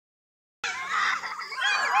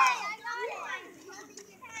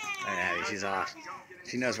she's off.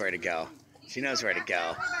 She knows where to go. She knows where to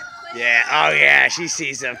go. Yeah, oh yeah, she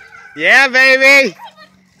sees him. Yeah, baby!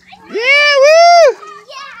 Yeah, woo!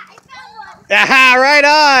 Aha, right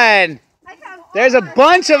on! There's a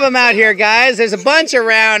bunch of them out here, guys. There's a bunch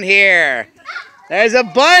around here. There's a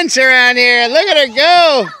bunch around here. Look at her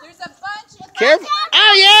go. There's a bunch. Careful.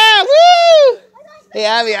 Oh, yeah. Woo. Hey,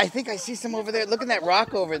 Abby, I think I see some over there. Look at that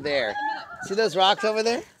rock over there. See those rocks over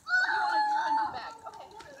there?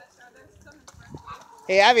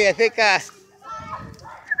 Hey, Abby, I think...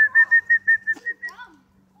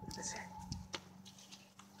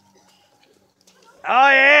 Oh,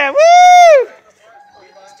 yeah. Woo.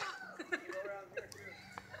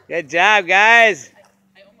 Good job, guys.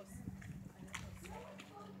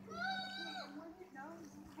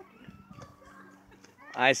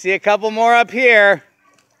 I see a couple more up here.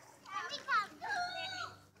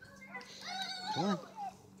 Come on.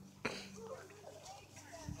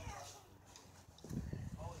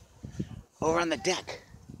 Over on the deck.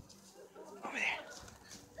 Over there.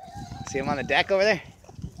 See him on the deck over there?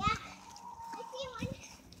 Yeah. I see one.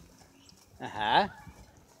 Uh-huh.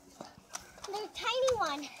 There's a tiny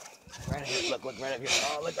one. Right up here. Look right up here.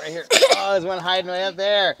 Oh, look right here. Oh, there's one hiding way up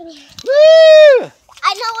there. Woo!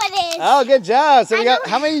 I know what it is. Oh, good job. So we got,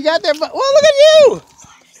 how many you got there? Well, look at you.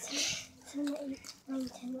 7, 8, 9,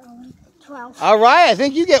 10, 11, 12. All right, I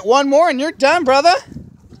think you get one more and you're done, brother.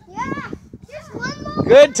 Yeah, just one more.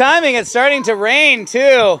 Good timing. It's starting to rain,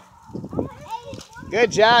 too.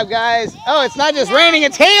 Good job, guys. Oh, it's not just raining,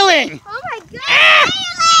 it's hailing. Oh, my God. Ah!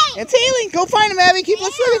 It's hailing. Go find him, Abby. Keep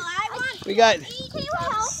listening. We got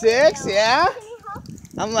 6, yeah.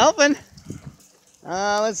 I'm helping.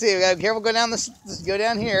 Let's see. We got careful. Go down this. Go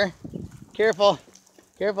down here. Careful.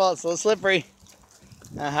 Careful. It's a little slippery.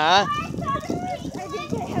 Are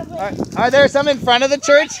there some in front of the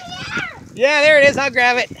church? Yeah, there it is. I'll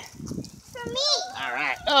grab it. For me. All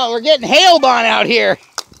right. Oh, we're getting hailed on out here.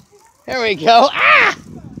 There we go. Ah!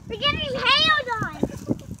 We're getting hailed on.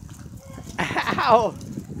 Ow.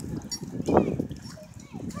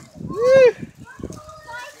 Woo.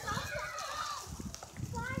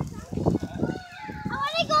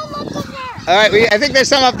 All right, I think there's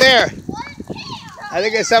some up there. I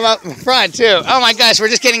think there's some up in front, too. Oh, my gosh, we're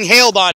just getting hailed on.